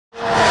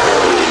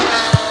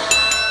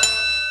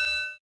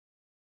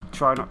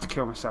try not to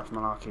kill myself,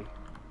 malarkey.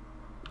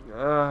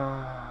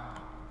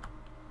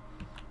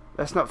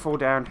 Let's not fall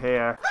down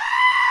here.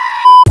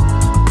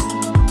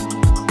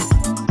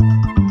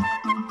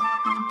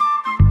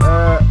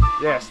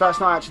 Yes, that's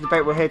not actually the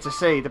boat we're here to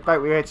see. The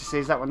boat we're here to see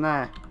is that one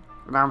there.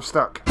 And now I'm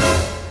stuck.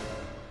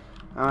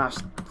 I'm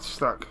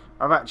stuck.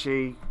 I've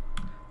actually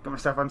got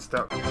myself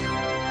unstuck.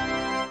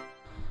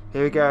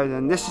 Here we go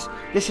then. This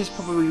is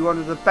probably one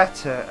of the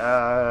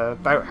better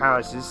boat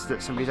houses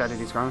that somebody's added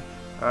into one.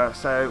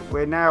 So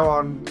we're now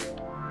on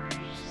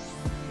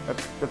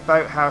the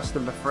boathouse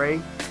number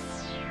 3.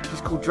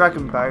 It's called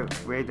Dragon Boat,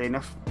 weirdly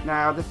enough.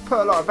 Now they've put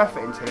a lot of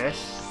effort into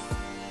this.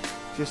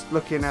 Just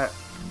looking at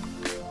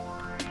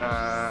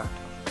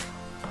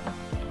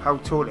how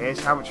tall it is,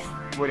 how much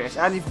wood it is,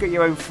 and you've got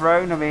your own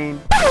throne. I mean,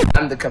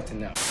 I'm the captain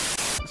now.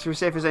 So we'll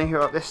see if there's anything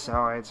up this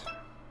side.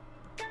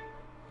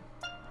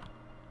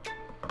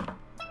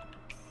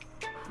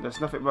 There's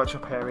nothing much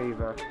up here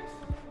either.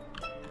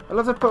 I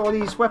love to put all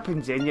these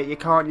weapons in, yet you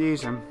can't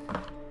use them.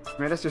 I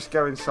mean, let's just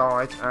go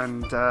inside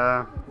and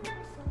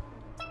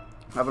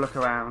have a look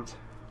around.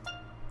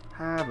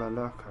 Have a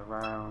look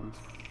around.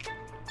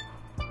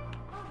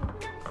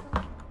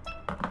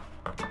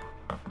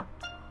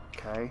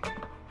 Okay.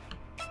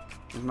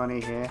 There's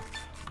money here.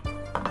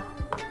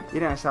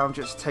 You notice how I'm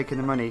just taking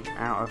the money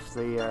out of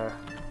the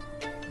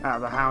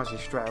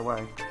houses straight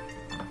away.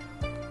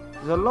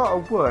 There's a lot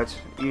of wood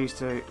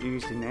used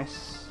in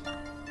this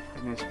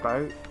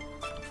boat.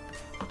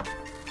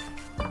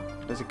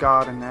 There's a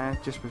garden there,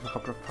 just with a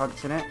couple of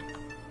plants in it.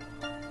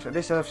 So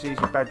this obviously is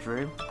your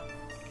bedroom.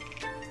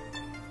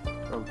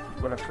 Oh,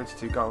 we'll have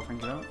 22 gold,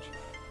 thank you very much.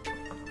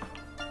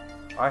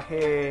 I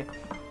hear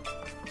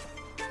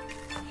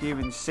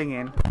humans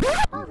singing.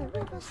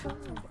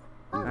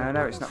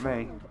 No, it's not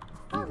me.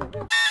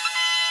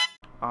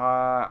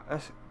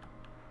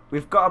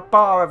 We've got a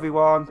bar,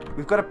 everyone.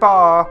 We've got a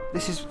bar.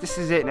 This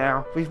is it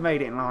now. We've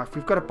made it in life.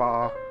 We've got a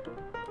bar.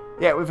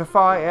 Yeah, with a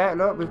fire. Yeah,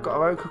 look, we've got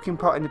our own cooking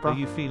pot in the bar. Are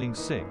you feeling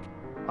sick?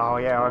 Oh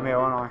yeah, I'm here,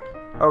 aren't I?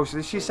 Oh, so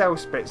she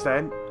sells spits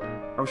then?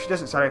 Oh, she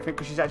doesn't sell anything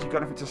because she's actually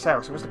got nothing to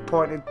sell. So what's the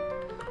point of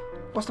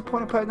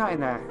putting that in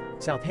there?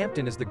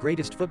 Southampton is the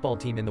greatest football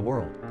team in the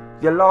world.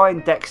 You're lying,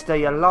 Dexter.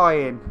 You're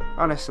lying.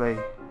 Honestly.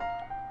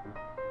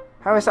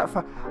 How is that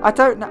fire? I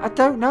don't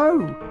know.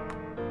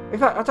 In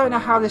fact, I don't know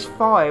how this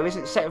fire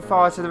isn't setting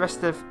fire to the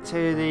rest of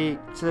the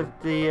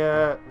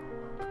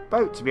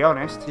boat. To be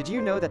honest. Did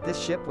you know that this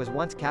ship was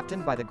once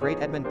captained by the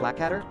great Edmund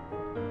Blackadder?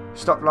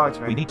 Stop lying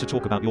to me. We need to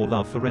talk about your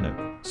love for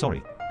Renault.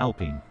 Sorry,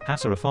 Alpine.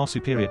 Haas are a far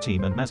superior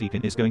team, and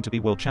Mazepin is going to be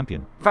world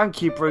champion. Thank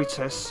you,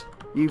 Brutus.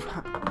 You've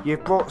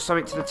brought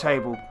something to the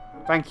table.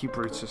 Thank you,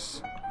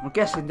 Brutus. I'm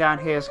guessing down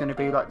here is going to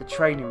be like the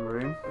training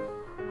room.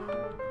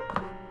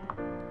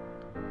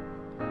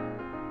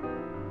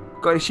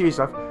 Got any shoes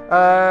off?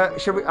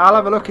 I'll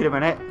have a look in a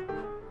minute.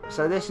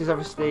 So this is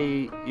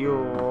obviously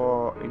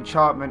your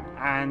enchantment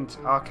and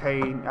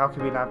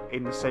alchemy lab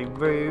in the same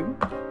room.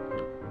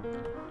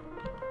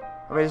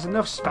 I mean, there's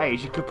enough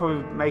space. You could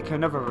probably make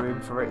another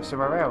room for it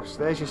somewhere else.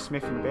 There's your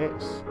smithing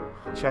bits.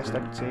 Chest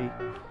empty.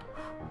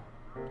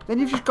 Then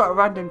you've just got a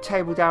random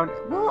table down.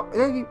 What?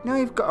 Now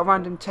you've got a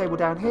random table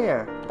down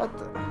here.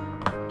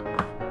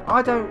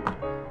 I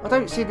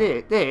don't see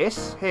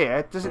this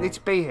here. Doesn't need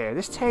to be here.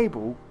 This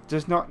table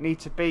does not need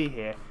to be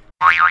here.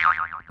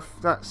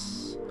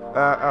 That's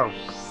oh,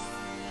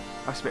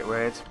 that's a bit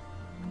weird.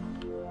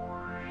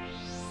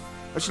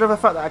 I just love the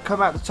fact that I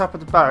come out the top of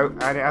the boat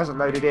and it hasn't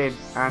loaded in,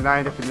 and I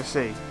end up in the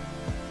sea.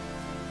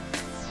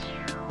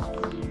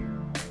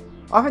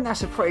 I think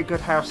that's a pretty good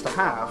house to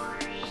have.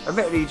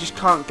 Admittedly, you just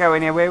can't go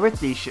anywhere with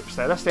these ships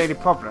though, that's the only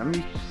problem.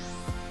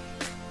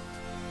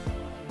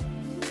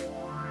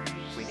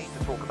 We need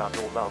to talk about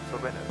your love for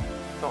Renault.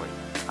 Sorry,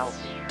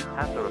 Alpine.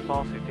 Haas are a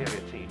far superior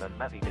team, and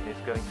Mazepin is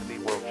going to be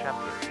world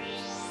champion.